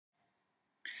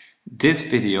This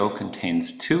video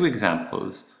contains two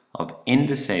examples of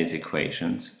indices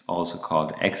equations, also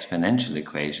called exponential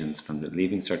equations, from the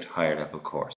Leaving Cert higher level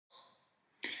course.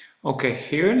 Okay,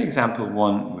 here in example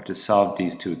 1 we're to solve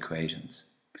these two equations.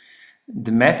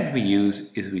 The method we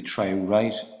use is we try to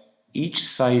write each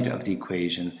side of the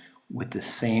equation with the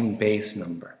same base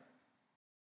number.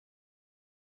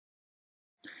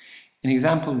 In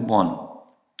example 1,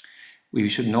 we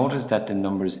should notice that the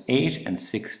numbers 8 and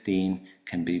 16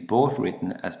 can be both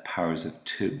written as powers of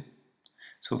 2.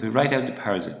 So if we write out the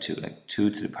powers of 2, like 2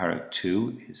 to the power of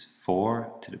 2 is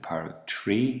 4, to the power of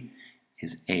 3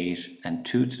 is 8, and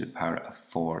 2 to the power of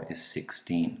 4 is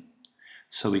 16.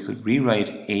 So we could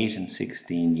rewrite 8 and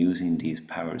 16 using these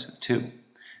powers of 2.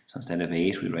 So instead of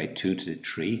 8, we write 2 to the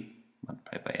 3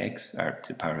 multiplied by x, or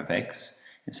to the power of x.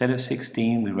 Instead of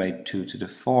 16, we write 2 to the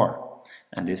 4.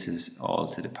 And this is all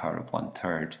to the power of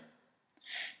 1/3.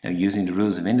 Now, using the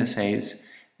rules of indices,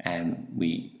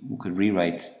 we could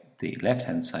rewrite the left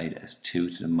hand side as 2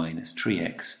 to the minus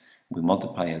 3x. We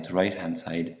multiply out the right hand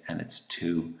side and it's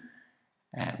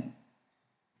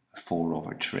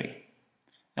 4/3.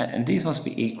 And these must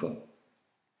be equal,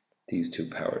 these two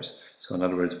powers. So in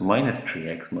other words, minus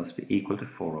 3x must be equal to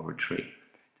 4/3.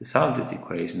 To solve this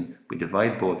equation, we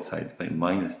divide both sides by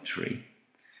minus 3.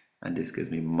 And this gives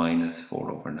me minus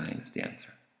 4/9 is the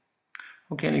answer.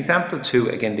 Okay, in example 2,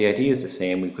 again, the idea is the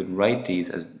same. We could write these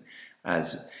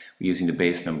as using the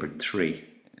base number 3.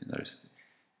 There's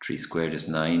 3 squared is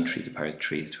 9, 3 to the power of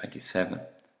 3 is 27.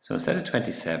 So instead of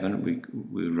 27,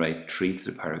 we write 3 to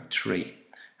the power of 3.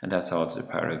 And that's all to the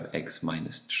power of x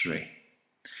minus 3.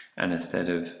 And instead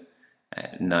of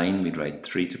 9, we'd write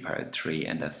 3 to the power of 3,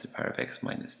 and that's the power of x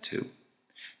minus 2.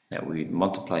 Now we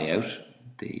multiply out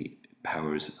the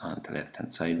powers on the left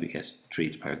hand side, we get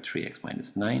 3 to the power of 3x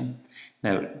minus 9.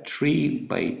 Now 3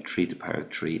 by 3 to the power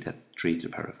of 3, that's 3 to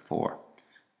the power of 4.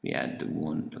 We add the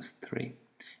 1 plus 3,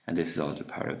 and this is all to the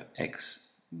power of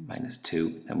x minus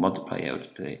 2. Now multiply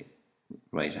out the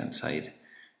right hand side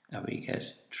and we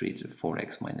get 3 to the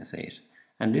 4x minus 8,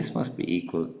 and this must be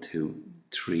equal to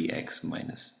 3x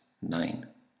minus 9.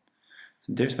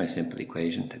 So there's my simple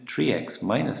equation, that 3x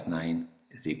minus 9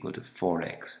 is equal to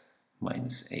 4x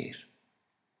minus 8.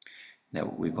 Now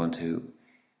we're going to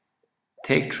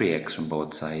take 3x from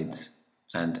both sides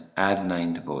and add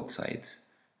 9 to both sides,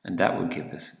 and that will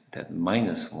give us that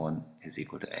minus 1 is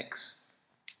equal to x.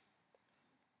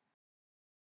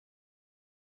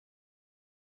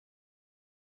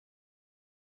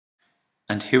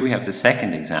 And here we have the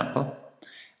second example.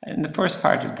 In the first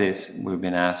part of this, we've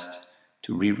been asked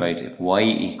to rewrite if y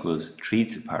equals 3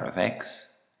 to the power of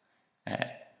x,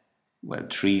 well,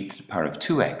 3 to the power of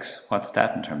 2x, what's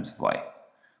that in terms of y?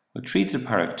 Well, 3 to the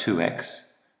power of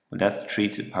 2x, well, that's 3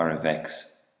 to the power of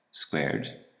x squared,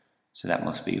 so that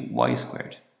must be y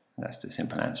squared. That's the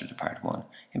simple answer to part 1.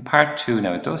 In part 2,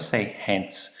 now it does say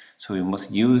hence, so we must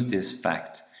use this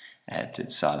fact to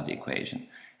solve the equation.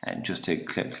 And just to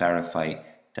clarify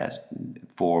that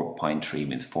 4.3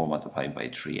 means 4 multiplied by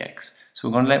 3x. So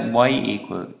we're going to let y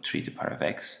equal 3 to the power of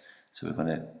x, so we're going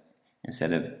to,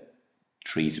 instead of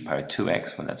 3 to the power of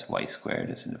 2x, well, that's y squared,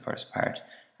 as in the first part,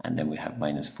 and then we have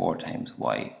minus 4 times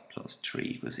y plus 3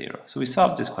 equals 0. So we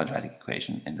solved this quadratic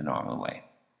equation in the normal way.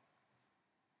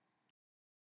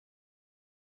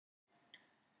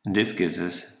 And this gives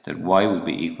us that y would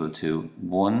be equal to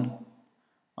 1,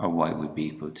 or y would be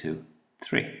equal to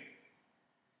 3.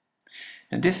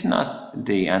 Now this is not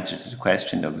the answer to the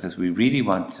question though, because we really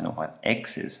want to know what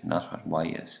x is, not what y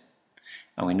is.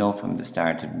 And we know from the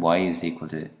start that y is equal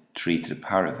to 3 to the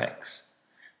power of x.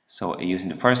 So using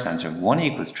the first answer, 1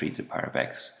 equals 3 to the power of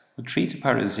x. Well, 3 to the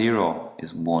power of 0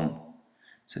 is 1.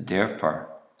 So therefore,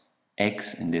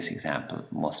 x in this example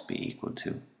must be equal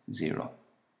to 0.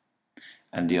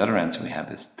 And the other answer we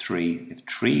have is 3. If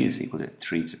 3 is equal to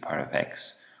 3 to the power of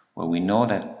x, well, we know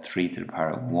that 3 to the power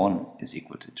of 1 is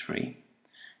equal to 3.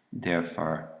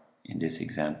 Therefore, in this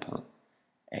example,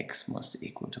 x must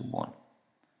equal to 1.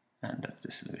 And that's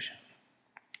the solution.